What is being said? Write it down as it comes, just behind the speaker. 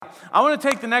I want to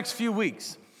take the next few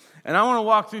weeks, and I want to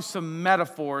walk through some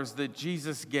metaphors that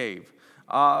Jesus gave.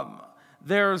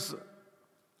 There's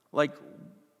like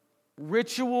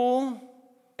ritual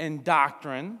and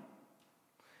doctrine,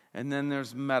 and then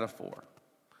there's metaphor.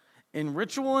 And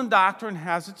ritual and doctrine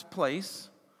has its place,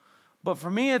 but for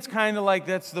me it's kind of like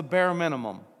that's the bare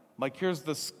minimum. Like here's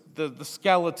the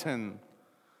skeleton.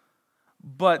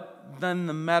 But then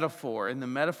the metaphor, and the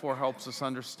metaphor helps us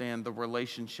understand the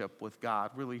relationship with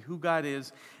God, really who God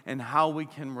is and how we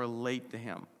can relate to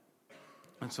Him.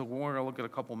 And so we're going to look at a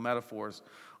couple metaphors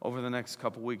over the next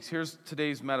couple weeks. Here's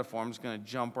today's metaphor. I'm just going to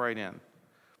jump right in.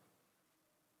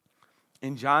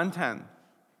 In John 10,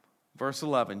 verse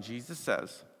 11, Jesus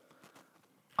says,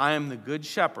 I am the good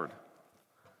shepherd.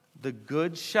 The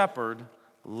good shepherd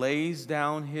lays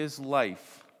down his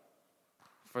life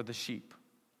for the sheep.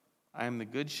 I am the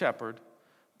good shepherd.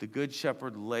 The good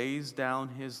shepherd lays down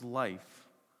his life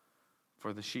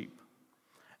for the sheep.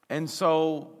 And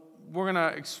so we're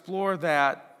going to explore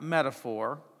that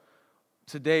metaphor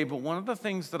today, but one of the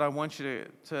things that I want you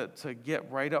to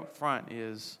get right up front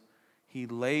is he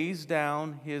lays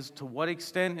down to what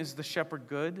extent is the shepherd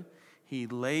good? He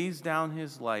lays down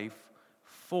his life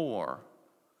for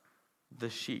the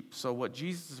sheep. So what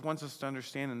Jesus wants us to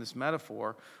understand in this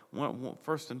metaphor,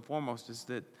 first and foremost, is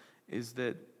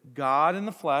that God in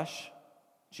the flesh,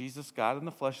 Jesus, God in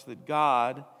the flesh, that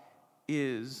God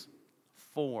is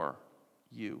for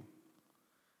you.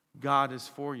 God is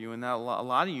for you. And that a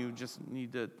lot of you just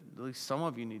need to, at least some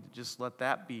of you need to just let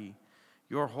that be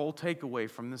your whole takeaway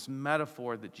from this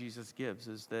metaphor that Jesus gives,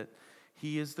 is that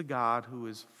He is the God who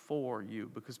is for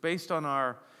you. Because based on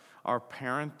our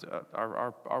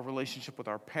relationship with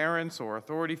our parents or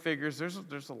authority figures,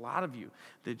 there's a lot of you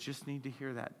that just need to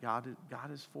hear that God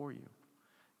is for you.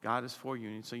 God is for you.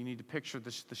 And so you need to picture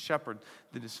the shepherd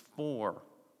that is for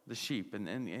the sheep,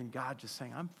 and God just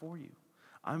saying, I'm for you.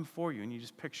 I'm for you. And you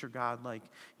just picture God like,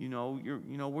 you know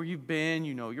where you've been,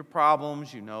 you know your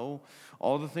problems, you know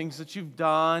all the things that you've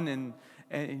done,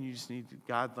 and you just need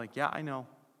God like, yeah, I know,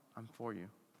 I'm for you.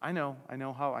 I know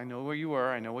where you were,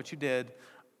 I know what you did.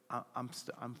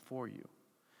 I'm for you.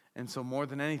 And so more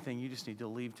than anything, you just need to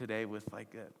leave today with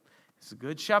like that. It's a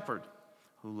good shepherd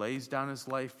who lays down his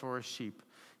life for a sheep.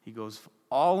 He goes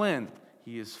all in.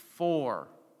 He is for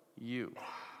you.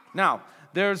 Now,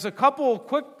 there's a couple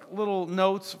quick little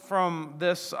notes from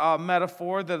this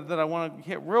metaphor that I want to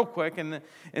hit real quick.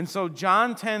 And so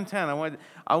John 10:10,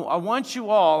 I want you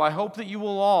all, I hope that you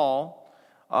will all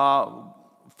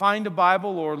find a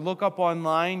Bible or look up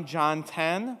online John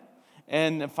 10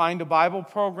 and find a Bible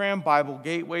program. Bible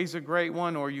Gateway is a great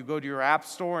one, or you go to your app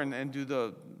store and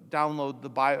download the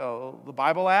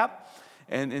Bible app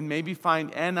and maybe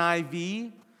find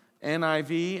NIV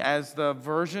as the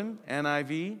version,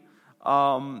 NIV,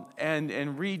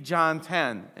 and read John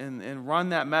 10 and run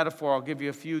that metaphor. I'll give you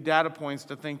a few data points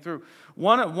to think through.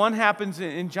 One happens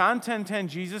in John 10:10.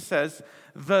 Jesus says,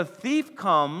 the thief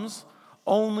comes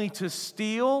only to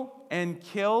steal and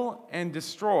kill and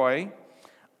destroy.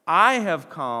 I have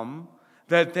come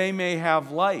that they may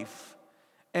have life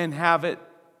and have it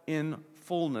in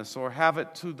fullness, or have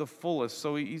it to the fullest.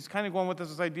 So he's kind of going with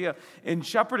this idea. In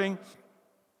shepherding,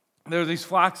 there are these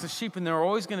flocks of sheep, and there are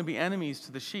always going to be enemies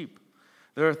to the sheep.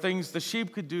 There are things the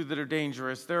sheep could do that are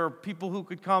dangerous. There are people who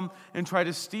could come and try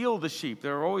to steal the sheep.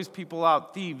 There are always people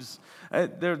out, thieves.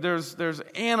 There's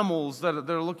animals that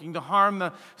are looking to harm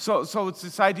the. So it's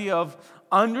this idea of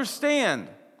understand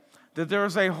that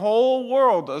there's a whole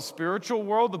world, a spiritual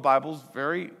world. The Bible's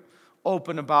very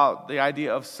open about the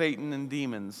idea of Satan and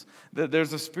demons. That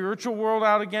there's a spiritual world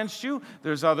out against you.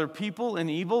 There's other people and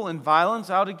evil and violence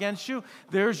out against you.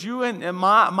 There's you and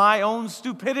my own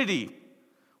stupidity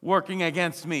working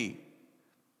against me.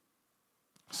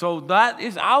 So that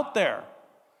is out there.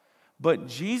 But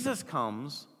Jesus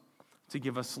comes to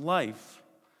give us life,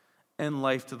 and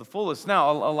life to the fullest.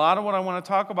 Now, a lot of what I want to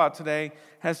talk about today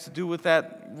has to do with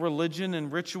that religion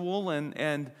and ritual,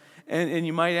 and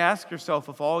you might ask yourself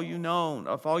if all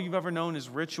you've ever known is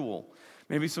ritual.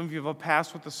 Maybe some of you have a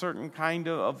past with a certain kind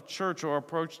of church or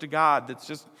approach to God that's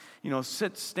just,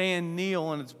 sit, stand,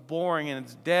 kneel, and it's boring and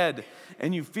it's dead.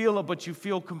 And you feel it, but you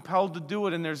feel compelled to do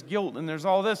it, and there's guilt, and there's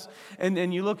all this.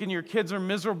 And you look and your kids are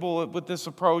miserable with this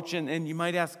approach, and you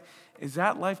might ask, is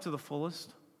that life to the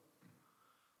fullest?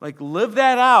 Like, live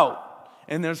that out.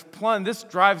 And this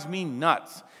drives me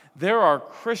nuts. There are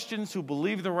Christians who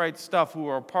believe the right stuff, who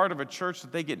are a part of a church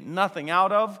that they get nothing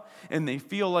out of, and they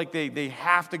feel like they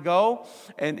have to go.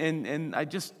 And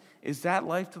is that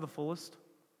life to the fullest?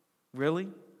 Really?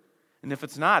 And if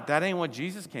it's not, that ain't what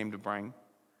Jesus came to bring.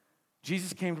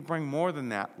 Jesus came to bring more than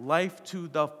that, life to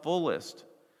the fullest.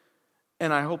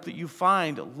 And I hope that you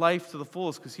find life to the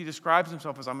fullest, because he describes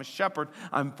himself as, I'm a shepherd,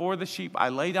 I'm for the sheep, I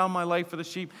lay down my life for the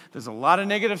sheep. There's a lot of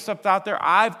negative stuff out there.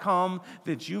 I've come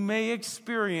that you may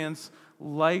experience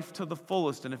life to the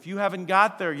fullest. And if you haven't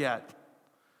got there yet,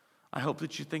 I hope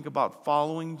that you think about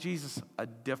following Jesus a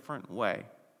different way.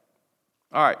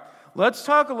 All right, let's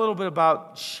talk a little bit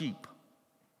about sheep.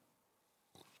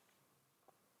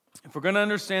 If we're going to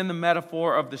understand the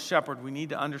metaphor of the shepherd, we need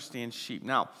to understand sheep.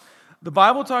 Now, the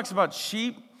Bible talks about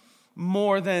sheep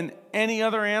more than any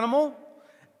other animal,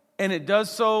 and it does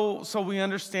so we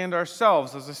understand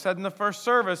ourselves. As I said in the first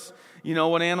service, you know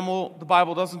what animal the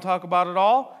Bible doesn't talk about at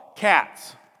all?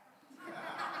 Cats.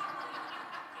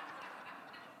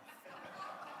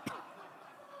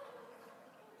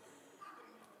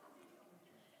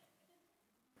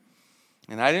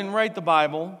 And I didn't write the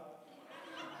Bible.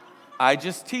 I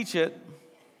just teach it.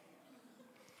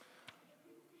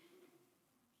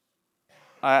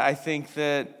 I think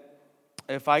that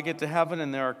if I get to heaven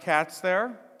and there are cats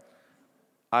there,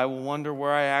 I will wonder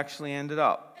where I actually ended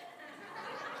up.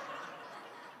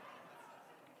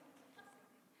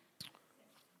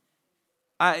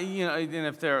 And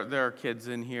if there are kids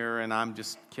in here and I'm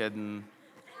just kidding.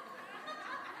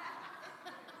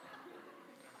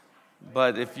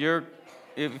 But if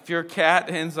your cat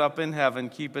ends up in heaven,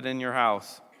 keep it in your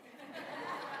house.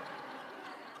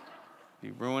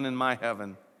 You're ruining my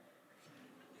heaven.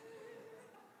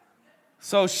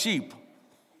 So sheep.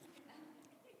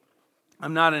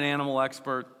 I'm not an animal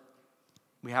expert.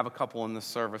 We have a couple in this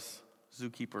service.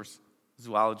 Zookeepers,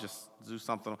 zoologists, zoo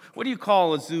something. What do you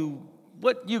call a zoo?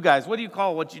 What do you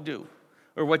call what you do?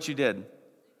 Or what you did?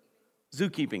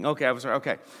 Zookeeping. Okay, I was right.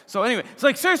 Okay. So anyway, it's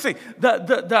like seriously,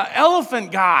 the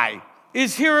elephant guy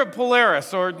is here at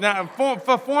Polaris, or now,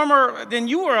 former, then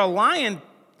you were a lion.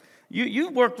 You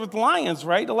worked with lions,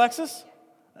 right, Alexis?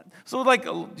 So,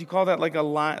 do you call that like a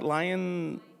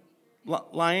lion?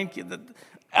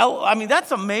 I mean,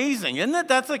 that's amazing, isn't it?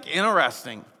 That's like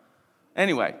interesting.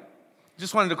 Anyway,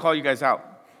 just wanted to call you guys out.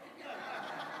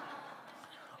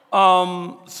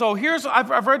 So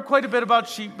I've read quite a bit about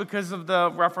sheep because of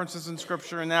the references in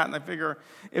Scripture and that, and I figure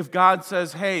if God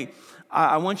says, hey,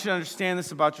 I want you to understand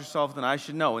this about yourself, then I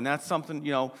should know. And that's something,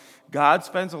 God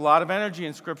spends a lot of energy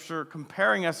in Scripture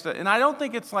comparing us to, and I don't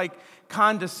think it's like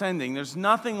condescending. There's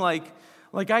nothing like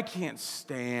I can't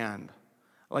stand,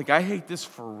 I hate this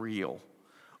for real.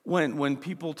 When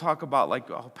people talk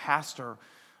about pastor,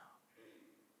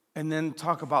 and then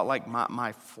talk about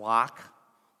my flock,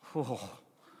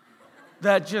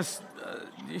 that just,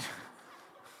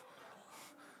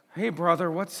 hey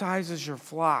brother, what size is your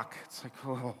flock? It's like,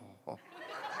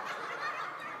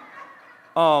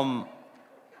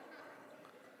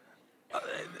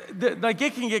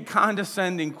 it can get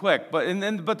condescending quick,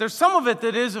 but there's some of it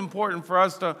that is important for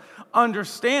us to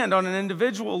understand on an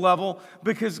individual level,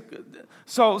 because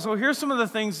so here's some of the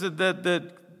things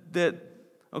that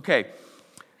okay.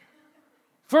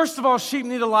 First of all, sheep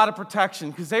need a lot of protection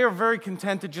because they are very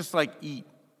content to just eat,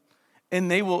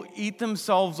 and they will eat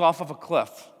themselves off of a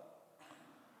cliff,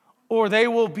 or they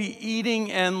will be eating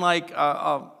and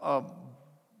a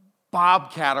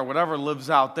bobcat or whatever lives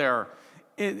out there.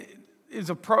 It is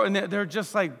and they're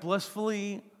just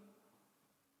blissfully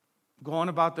going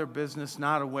about their business,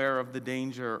 not aware of the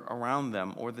danger around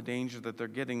them or the danger that they're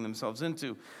getting themselves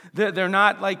into. They're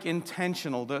not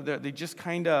intentional. They just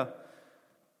kind of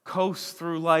coast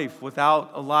through life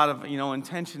without a lot of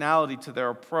intentionality to their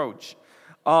approach.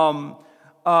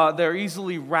 They're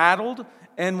easily rattled,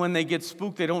 and when they get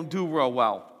spooked, they don't do real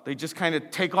well. They just kind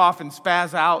of take off and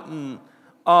spaz out, and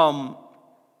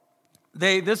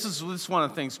this is one of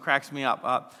the things that cracks me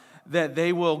up, that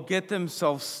they will get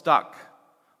themselves stuck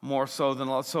more so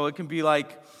than, so it can be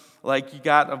like you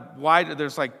got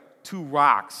there's two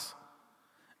rocks,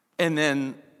 and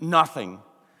then nothing,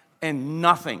 and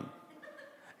nothing,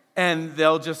 and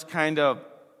they'll just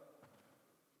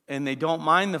and they don't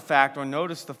mind the fact or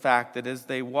notice the fact that as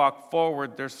they walk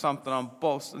forward, there's something on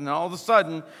both, and then all of a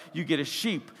sudden, you get a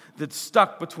sheep that's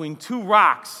stuck between two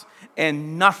rocks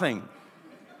and nothing.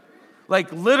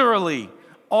 Literally,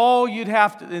 all you'd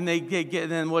have to, and they get,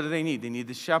 then what do they need? They need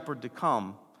the shepherd to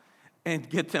come and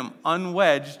get them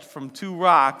unwedged from two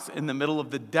rocks in the middle of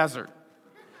the desert.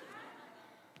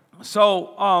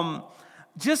 So,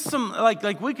 just some,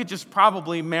 we could just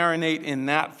probably marinate in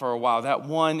that for a while, that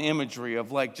one imagery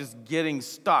of just getting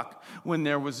stuck when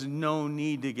there was no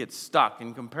need to get stuck,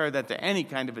 and compare that to any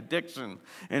kind of addiction.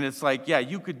 And it's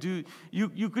you could do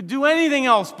anything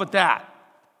else but that,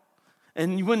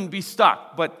 and you wouldn't be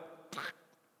stuck, but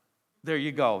There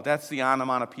you go. That's the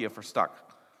onomatopoeia for stuck.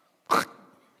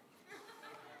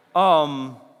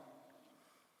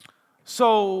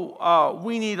 So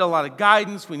we need a lot of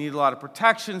guidance. We need a lot of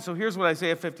protection. So here's what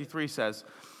Isaiah 53 says.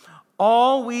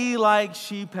 All we like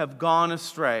sheep have gone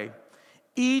astray.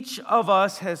 Each of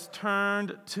us has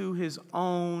turned to his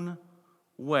own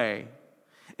way.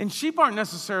 And sheep aren't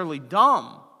necessarily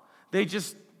dumb. They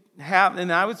just have,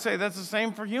 and I would say that's the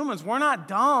same for humans. We're not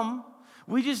dumb.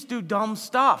 We just do dumb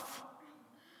stuff.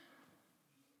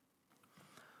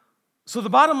 So the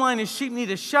bottom line is sheep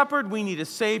need a shepherd, we need a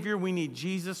savior, we need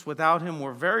Jesus. Without him,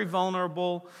 we're very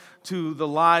vulnerable to the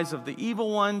lies of the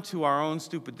evil one, to our own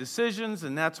stupid decisions,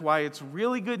 and that's why it's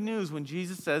really good news when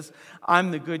Jesus says,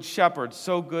 I'm the good shepherd,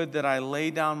 so good that I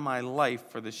lay down my life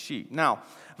for the sheep. Now,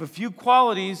 I have a few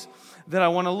qualities that I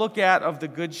want to look at of the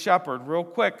good shepherd real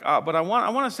quick, but I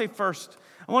want to say first,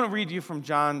 I want to read you from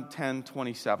John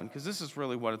 10:27, because this is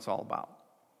really what it's all about.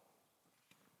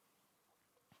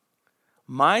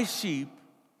 My sheep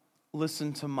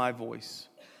listen to my voice.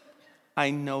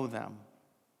 I know them,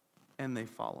 and they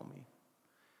follow me.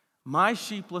 My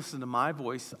sheep listen to my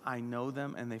voice. I know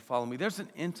them, and they follow me. There's an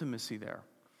intimacy there.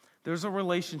 There's a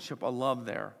relationship, a love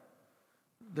there.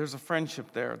 There's a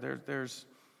friendship there.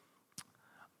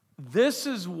 This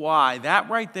is why, that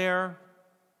right there,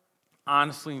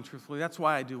 honestly and truthfully, that's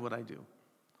why I do what I do.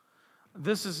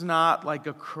 This is not like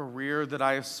a career that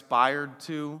I aspired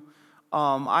to.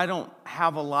 I don't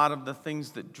have a lot of the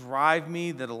things that drive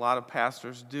me that a lot of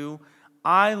pastors do.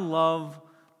 I love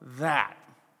that.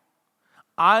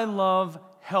 I love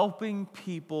helping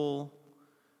people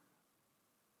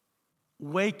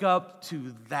wake up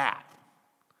to that.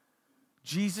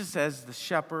 Jesus as the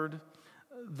shepherd,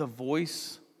 the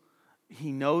voice,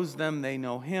 he knows them, they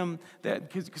know him.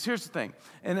 Because here's the thing,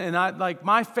 and I like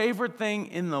my favorite thing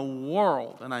in the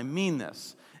world, and I mean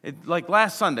this. Like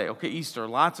last Sunday, Easter,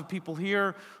 lots of people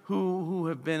here who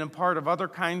have been a part of other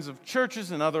kinds of churches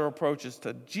and other approaches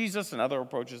to Jesus and other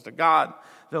approaches to God.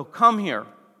 They'll come here.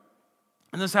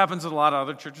 And this happens in a lot of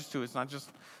other churches too. It's not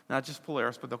just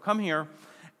Polaris, but they'll come here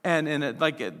and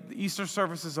Easter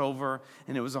service is over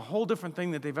and it was a whole different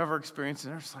thing that they've ever experienced.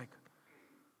 And they're just like,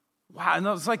 wow. And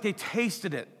it's like they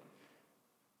tasted it.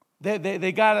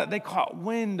 They caught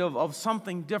wind of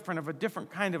something different, of a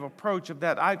different kind of approach of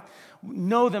that. I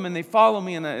know them and they follow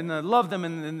me and I love them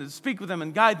and speak with them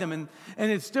and guide them and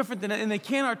it's different and they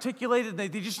can't articulate it. They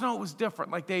just know it was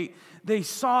different. Like they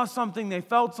saw something, they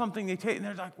felt something, and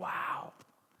they're like, wow,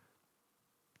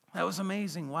 that was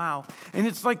amazing, wow. And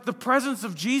it's like the presence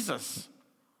of Jesus,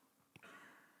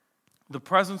 the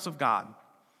presence of God.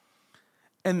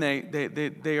 And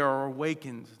they are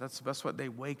awakened. That's the best way. They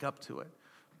wake up to it.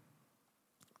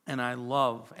 And I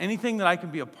love anything that I can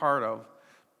be a part of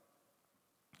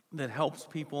that helps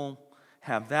people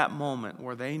have that moment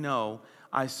where they know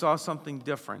I saw something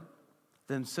different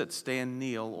than sit, stand,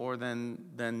 kneel, or than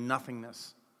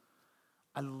nothingness.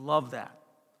 I love that.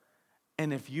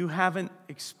 And if you haven't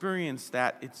experienced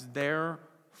that, it's there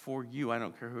for you. I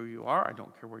don't care who you are. I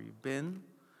don't care where you've been.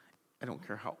 I don't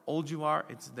care how old you are.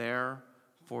 It's there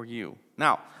for you.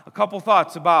 Now, a couple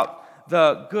thoughts about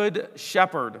the Good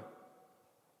Shepherd.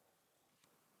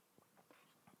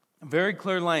 Very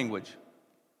clear language.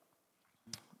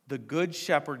 The Good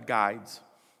Shepherd guides.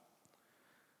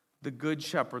 The Good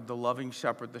Shepherd, the loving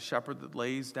shepherd, the shepherd that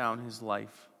lays down his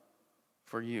life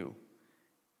for you.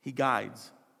 He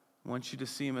guides. I want you to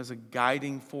see him as a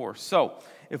guiding force. So,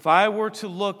 if I were to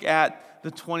look at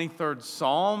the 23rd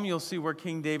Psalm, you'll see where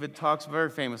King David talks, very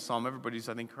famous psalm. Everybody's,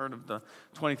 I think, heard of the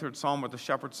 23rd Psalm or the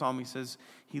Shepherd Psalm. He says,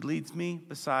 he leads me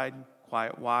beside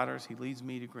quiet waters. He leads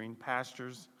me to green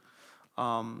pastures.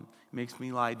 Makes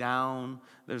me lie down.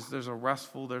 There's a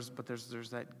restful, there's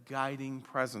that guiding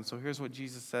presence. So here's what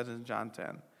Jesus said in John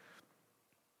 10.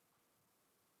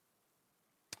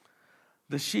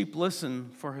 The sheep listen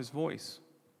for his voice.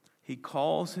 He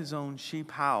calls his own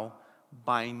sheep how?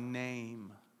 By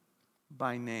name.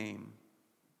 By name.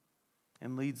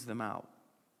 And leads them out.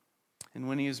 And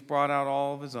when he has brought out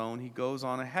all of his own, he goes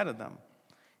on ahead of them.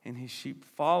 And his sheep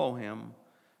follow him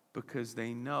because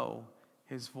they know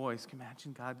his voice. Can you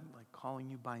imagine God like calling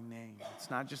you by name? It's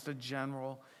not just a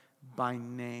general, by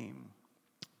name.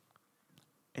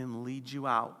 And lead you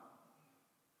out.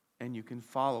 And you can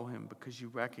follow him because you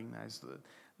recognize that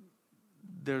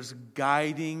there's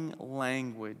guiding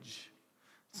language.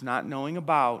 It's not knowing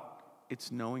about,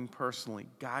 it's knowing personally.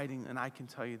 Guiding, and I can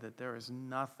tell you that there is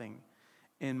nothing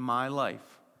in my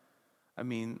life,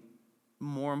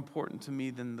 more important to me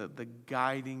than the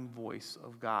guiding voice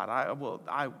of God.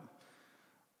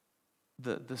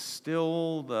 The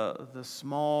still, the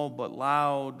small but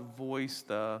loud voice,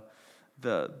 the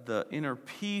the inner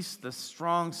peace, the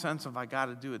strong sense of I got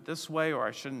to do it this way or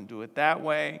I shouldn't do it that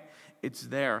way. It's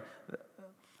there.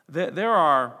 There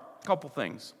are a couple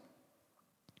things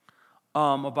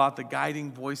about the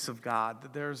guiding voice of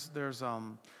God. There's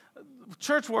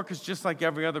church work is just like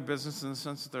every other business in the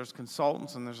sense that there's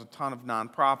consultants and there's a ton of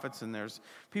nonprofits and there's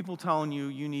people telling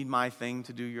you need my thing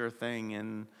to do your thing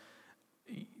and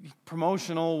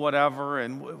promotional whatever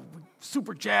and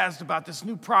super jazzed about this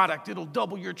new product. It'll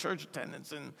double your church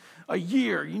attendance in a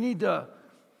year. You need to...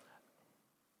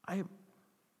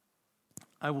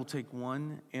 I will take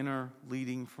one inner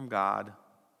leading from God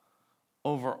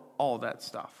over all that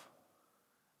stuff.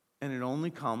 And it only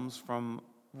comes from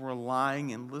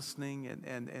relying and listening.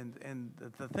 And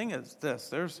the thing is this,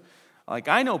 there's, like,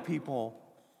 I know people,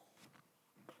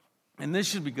 and this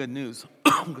should be good news,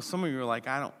 because some of you are like,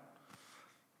 I don't,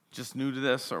 just new to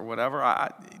this or whatever.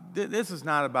 This is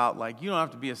not about, like, you don't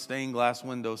have to be a stained glass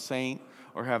window saint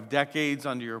or have decades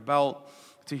under your belt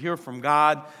to hear from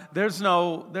God. There's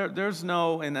no,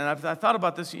 and I thought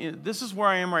about this. This is where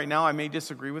I am right now. I may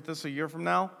disagree with this a year from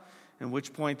now, at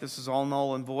which point this is all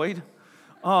null and void.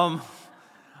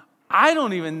 I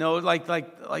don't even know,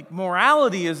 like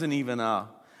morality isn't even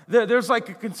there's like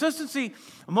a consistency.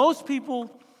 Most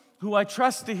people who I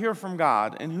trust to hear from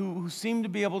God and who seem to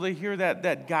be able to hear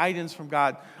that guidance from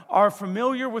God are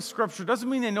familiar with Scripture. Doesn't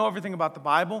mean they know everything about the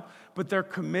Bible, but they're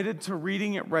committed to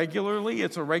reading it regularly.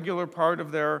 It's a regular part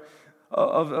of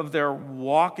their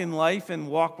walk in life and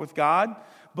walk with God.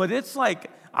 But it's like,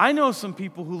 I know some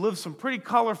people who live some pretty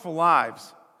colorful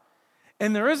lives,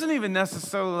 and there isn't even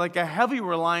necessarily like a heavy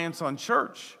reliance on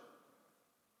church.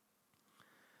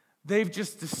 They've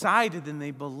just decided and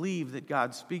they believe that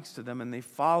God speaks to them and they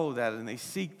follow that and they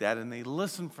seek that and they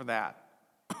listen for that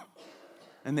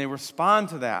and they respond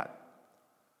to that.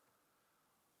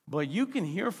 But you can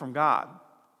hear from God.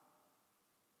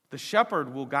 The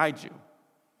shepherd will guide you.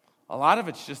 A lot of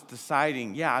it's just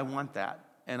deciding, yeah, I want that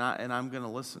and I'm going to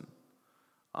listen.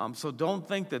 So don't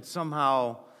think that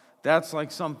somehow that's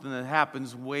like something that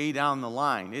happens way down the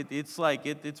line.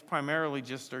 It's primarily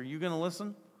just, are you going to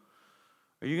listen?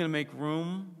 Are you going to make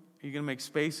room? Are you going to make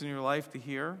space in your life to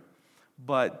hear?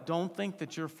 But don't think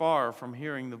that you're far from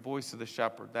hearing the voice of the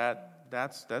shepherd.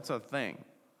 That's a thing.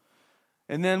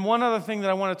 And then one other thing that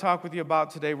I want to talk with you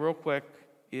about today real quick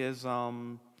is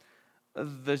one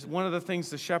of the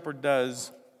things the shepherd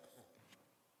does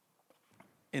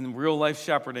in real life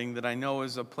shepherding that I know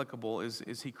is applicable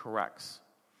is he corrects.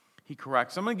 He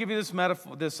corrects. I'm going to give you this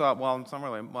metaphor. It's not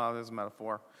really, there's a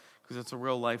metaphor because it's a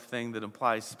real life thing that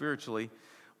implies spiritually.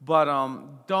 But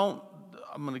I'm going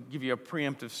to give you a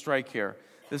preemptive strike here.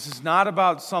 This is not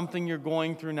about something you're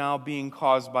going through now being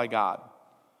caused by God.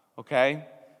 Okay?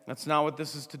 That's not what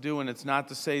this is to do, and it's not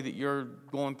to say that you're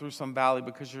going through some valley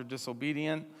because you're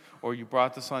disobedient, or you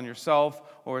brought this on yourself,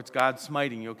 or it's God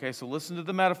smiting you. Okay? So listen to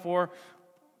the metaphor,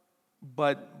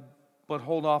 but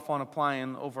hold off on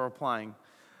over-applying.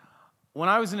 When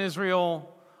I was in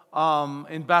Israel,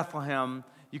 in Bethlehem,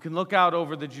 you can look out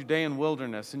over the Judean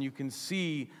wilderness and you can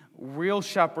see real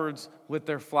shepherds with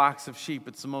their flocks of sheep.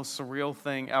 It's the most surreal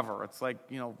thing ever. It's like,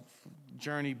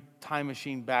 journey time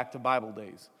machine back to Bible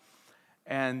days.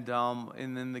 And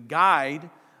then the guide,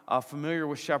 familiar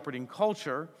with shepherding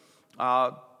culture,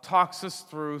 talks us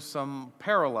through some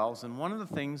parallels. And one of the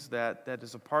things that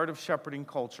is a part of shepherding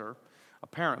culture,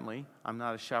 apparently, I'm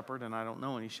not a shepherd and I don't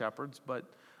know any shepherds, but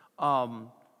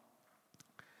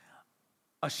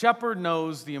a shepherd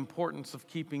knows the importance of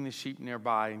keeping the sheep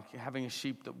nearby and having a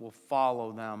sheep that will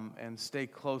follow them and stay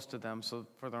close to them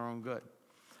for their own good.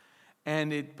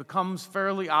 And it becomes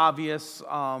fairly obvious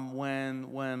when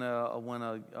a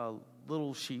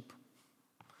little sheep,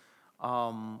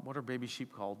 what are baby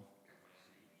sheep called?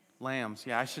 Lambs.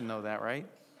 Yeah, I should know that, right?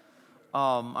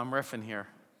 I'm riffing here.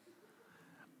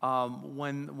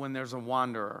 When there's a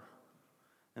wanderer,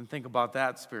 and think about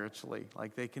that spiritually.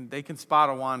 Like they can spot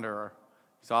a wanderer.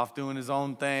 He's off doing his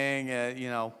own thing,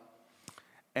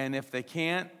 And if they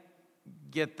can't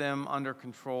get them under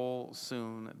control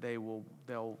soon,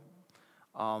 they'll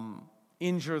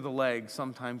injure the leg,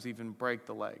 sometimes even break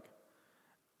the leg,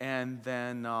 and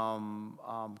then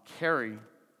carry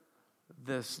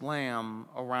this lamb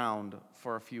around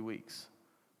for a few weeks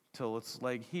till its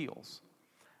leg heals.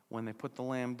 When they put the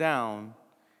lamb down,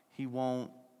 he won't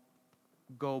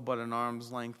go but an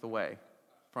arm's length away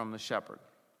from the shepherd.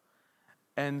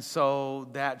 And so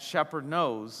that shepherd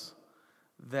knows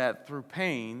that through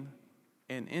pain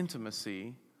and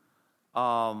intimacy,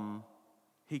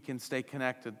 he can stay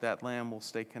connected. That lamb will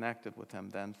stay connected with him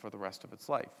then for the rest of its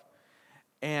life.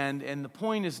 And the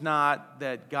point is not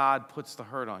that God puts the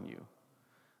hurt on you.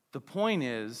 The point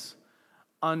is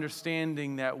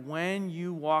understanding that when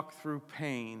you walk through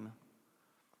pain,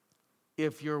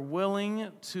 if you're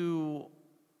willing to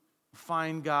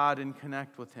find God and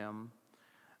connect with Him,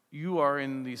 you are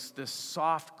in this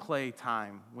soft clay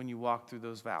time when you walk through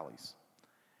those valleys.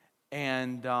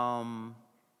 And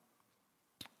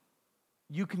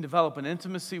you can develop an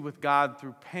intimacy with God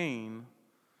through pain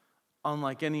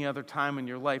unlike any other time in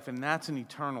your life, and that's an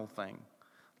eternal thing.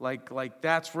 Like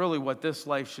that's really what this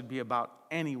life should be about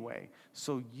anyway.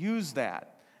 So use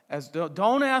that.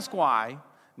 Don't ask why.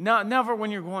 Never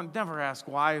when you're going, never ask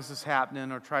why is this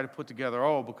happening, or try to put together,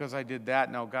 because I did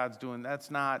that, now God's doing.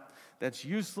 That's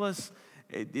useless.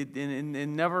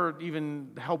 And never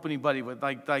even help anybody with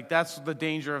like that's the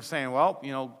danger of saying,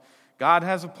 God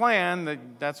has a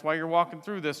plan, that's why you're walking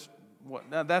through this.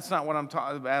 That's not what I'm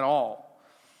talking about at all.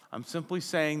 I'm simply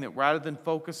saying that rather than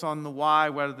focus on the why,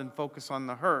 rather than focus on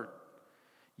the hurt,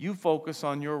 you focus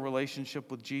on your relationship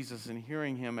with Jesus and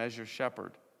hearing Him as your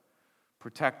shepherd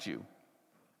protect you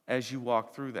as you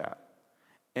walk through that.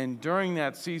 And during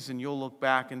that season, you'll look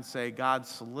back and say, God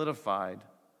solidified.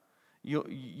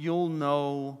 You'll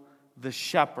know the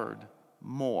shepherd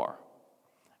more.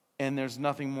 And there's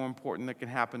nothing more important that can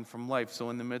happen from life. So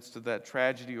in the midst of that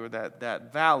tragedy or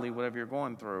that valley, whatever you're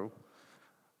going through,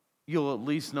 you'll at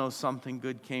least know something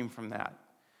good came from that.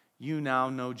 You now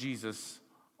know Jesus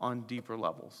on deeper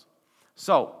levels.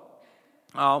 So,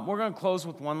 we're going to close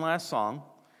with one last song.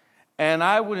 And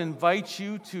I would invite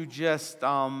you to just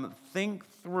think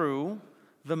through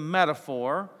the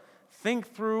metaphor.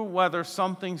 Think through whether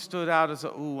something stood out as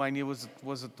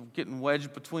was it getting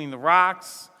wedged between the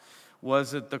rocks?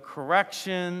 Was it the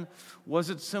correction? Was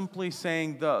it simply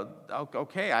saying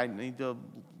I need to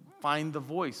find the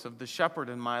voice of the shepherd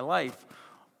in my life?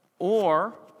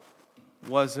 Or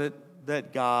was it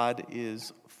that God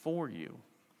is for you?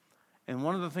 And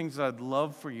one of the things I'd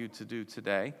love for you to do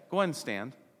today, go ahead and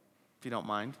stand, if you don't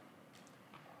mind.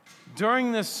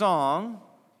 During this song,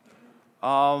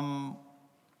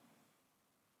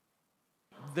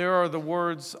 there are the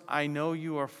words, I know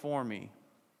you are for me.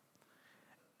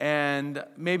 And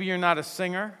maybe you're not a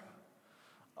singer,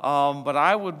 but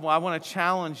I want to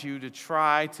challenge you to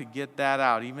try to get that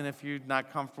out. Even if you're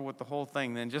not comfortable with the whole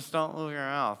thing, then just don't move your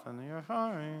mouth. And you're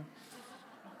fine.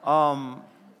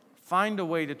 Find a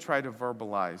way to try to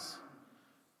verbalize.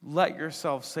 Let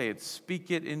yourself say it. Speak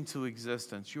it into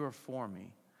existence. You are for me.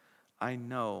 I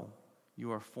know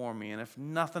you are for me. And if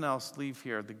nothing else, leave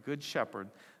here the good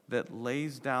shepherd that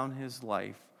lays down his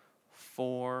life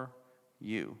for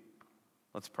you.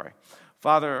 Let's pray.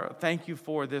 Father, thank you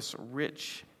for this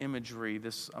rich imagery,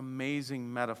 this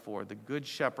amazing metaphor, the good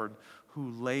shepherd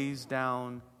who lays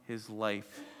down his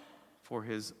life for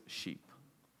his sheep.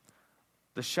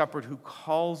 The shepherd who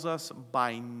calls us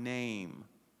by name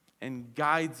and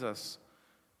guides us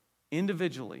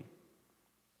individually.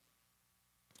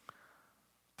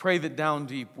 Pray that down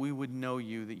deep we would know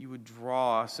you, that you would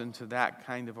draw us into that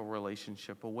kind of a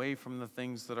relationship, away from the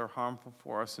things that are harmful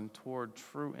for us and toward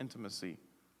true intimacy,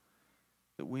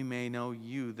 that we may know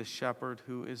you, the shepherd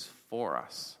who is for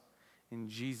us. In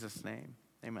Jesus' name,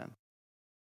 amen.